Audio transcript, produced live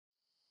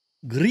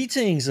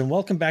Greetings and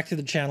welcome back to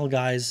the channel,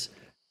 guys.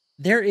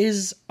 There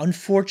is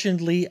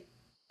unfortunately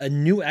a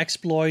new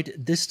exploit.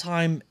 This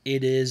time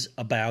it is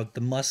about the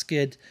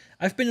musket.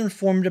 I've been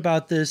informed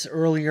about this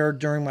earlier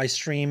during my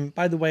stream.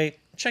 By the way,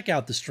 check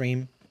out the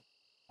stream.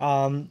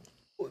 Um,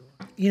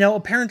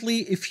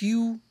 apparently if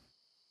you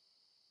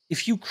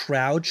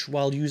crouch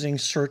while using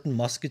certain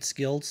musket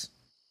skills,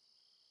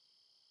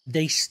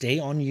 they stay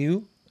on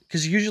you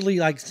because usually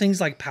like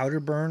things like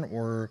Powderburn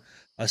or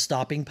a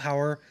stopping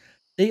power,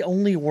 they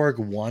only work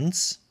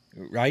once,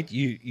 right?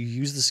 You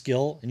use the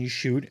skill and you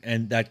shoot,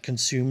 and that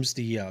consumes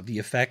the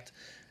effect,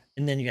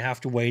 and then you have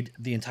to wait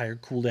the entire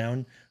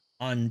cooldown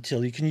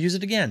until you can use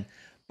it again.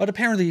 But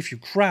apparently, if you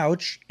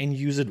crouch and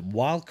use it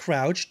while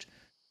crouched,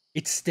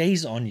 it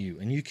stays on you,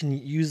 and you can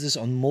use this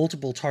on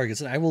multiple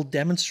targets. And I will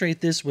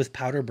demonstrate this with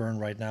Powderburn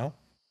right now.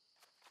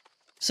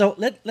 So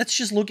let's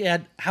just look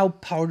at how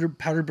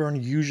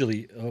Powderburn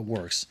usually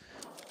works.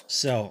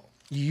 So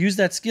you use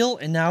that skill,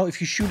 and now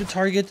if you shoot a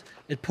target,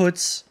 it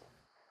puts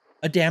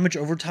a damage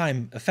over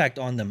time effect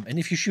on them. And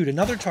if you shoot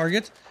another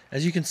target,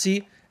 as you can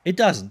see, it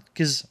doesn't,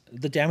 because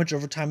the damage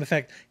over time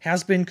effect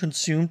has been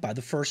consumed by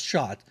the first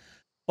shot.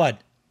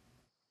 But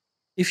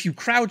if you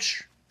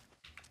crouch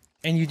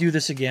and you do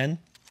this again,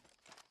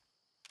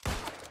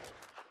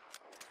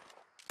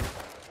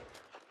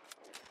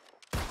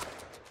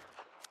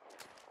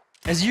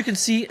 as you can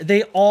see,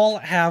 they all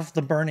have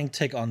the burning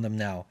tick on them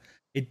now.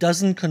 It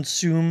doesn't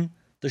consume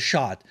the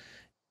shot.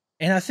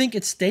 And I think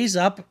it stays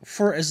up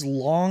for as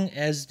long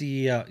as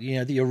the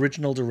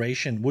original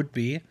duration would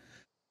be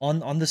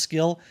on the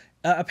skill.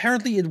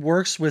 Apparently it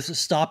works with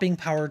stopping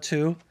power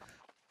too.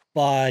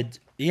 But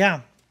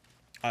yeah,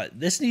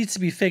 this needs to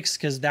be fixed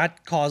because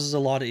that causes a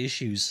lot of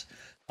issues.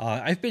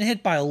 I've been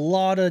hit by a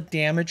lot of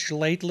damage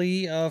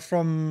lately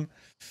from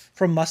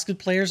musket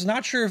players.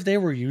 Not sure if they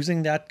were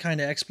using that kind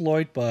of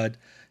exploit, but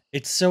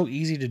it's so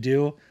easy to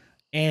do.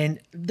 And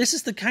this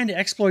is the kind of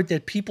exploit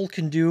that people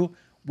can do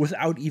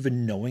without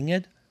even knowing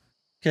it.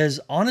 Because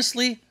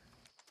honestly,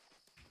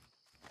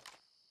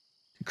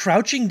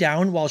 crouching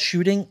down while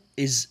shooting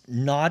is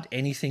not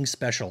anything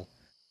special.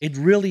 It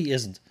really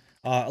isn't.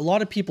 A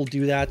lot of people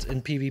do that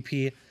in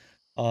PvP.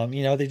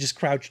 They just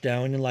crouch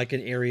down in like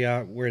an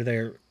area where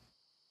they're,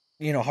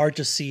 hard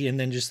to see, and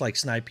then just like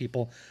snipe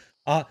people.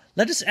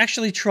 Let us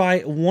actually try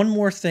one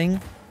more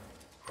thing.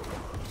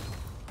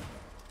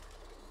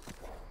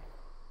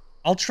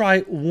 I'll try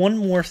one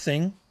more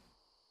thing.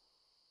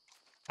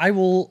 I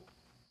will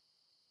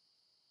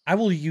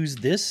use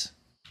this.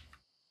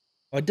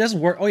 Oh, it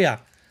doesn't work. Oh yeah.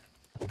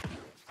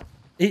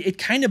 It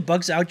kind of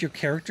bugs out your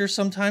character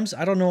sometimes.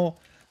 I don't know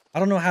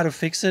how to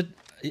fix it.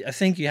 I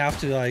think you have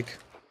to like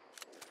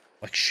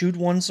shoot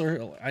once,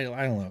 or I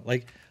don't know.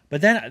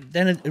 But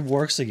then it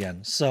works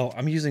again. So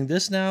I'm using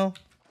this now.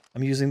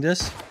 I'm using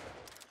this.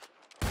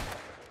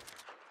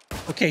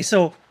 Okay,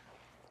 so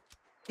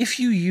if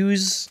you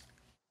use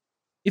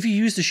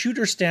the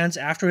shooter stance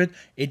after it,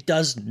 it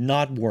does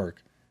not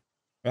work.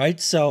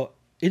 Right? So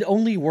it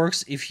only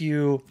works if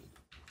you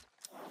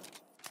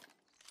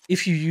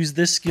use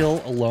this skill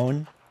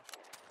alone,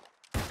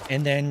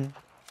 and then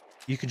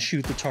you can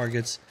shoot the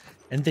targets,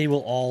 and they will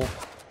all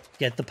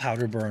get the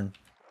powder burn.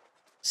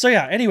 So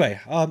yeah,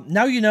 anyway,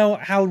 now you know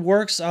how it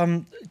works.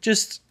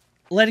 Just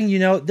letting you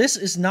know, this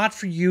is not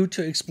for you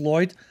to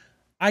exploit.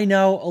 I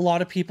know a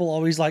lot of people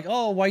always like,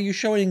 oh, why are you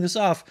showing this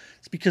off?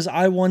 It's because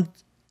I want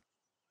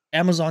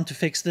Amazon to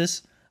fix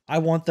this. I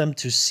want them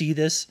to see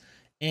this.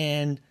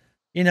 And,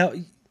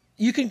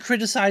 you can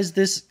criticize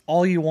this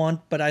all you want,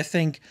 but I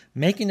think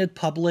making it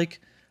public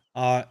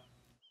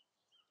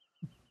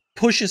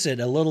pushes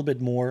it a little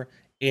bit more.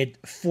 It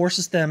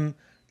forces them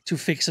to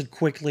fix it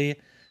quickly,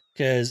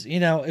 because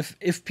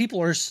if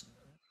people are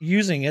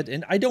using it,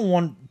 and I don't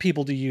want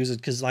people to use it,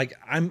 because like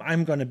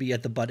I'm going to be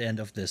at the butt end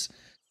of this,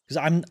 because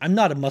I'm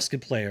not a musket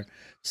player.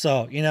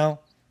 So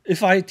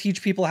if I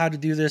teach people how to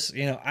do this,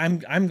 I'm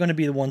going to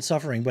be the one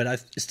suffering. But I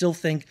still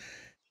think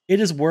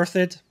it is worth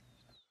it.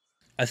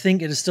 I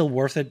think it is still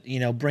worth it,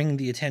 bringing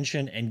the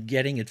attention and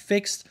getting it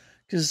fixed,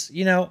 because,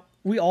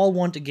 we all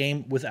want a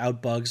game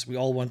without bugs. We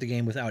all want the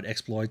game without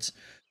exploits.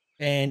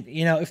 And,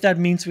 if that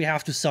means we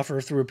have to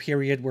suffer through a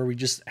period where we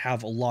just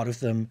have a lot of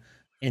them,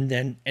 and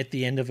then at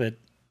the end of it,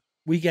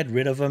 we get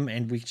rid of them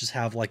and we just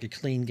have like a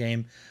clean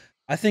game,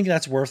 I think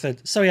that's worth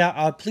it. So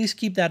yeah, please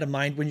keep that in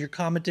mind when you're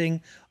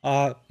commenting.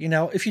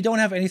 If you don't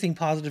have anything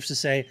positive to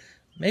say,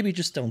 maybe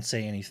just don't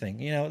say anything.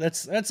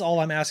 That's all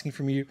I'm asking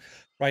from you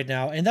right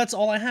now, and that's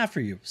all I have for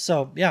you.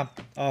 So yeah,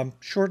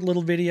 short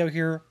little video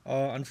here.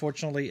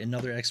 Unfortunately,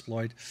 another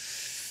exploit.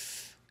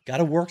 Got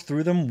to work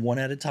through them one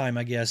at a time,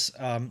 I guess.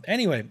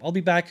 Anyway, I'll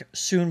be back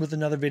soon with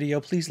another video.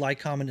 Please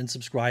like, comment, and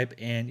subscribe.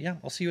 And yeah,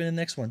 I'll see you in the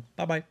next one.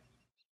 Bye-bye.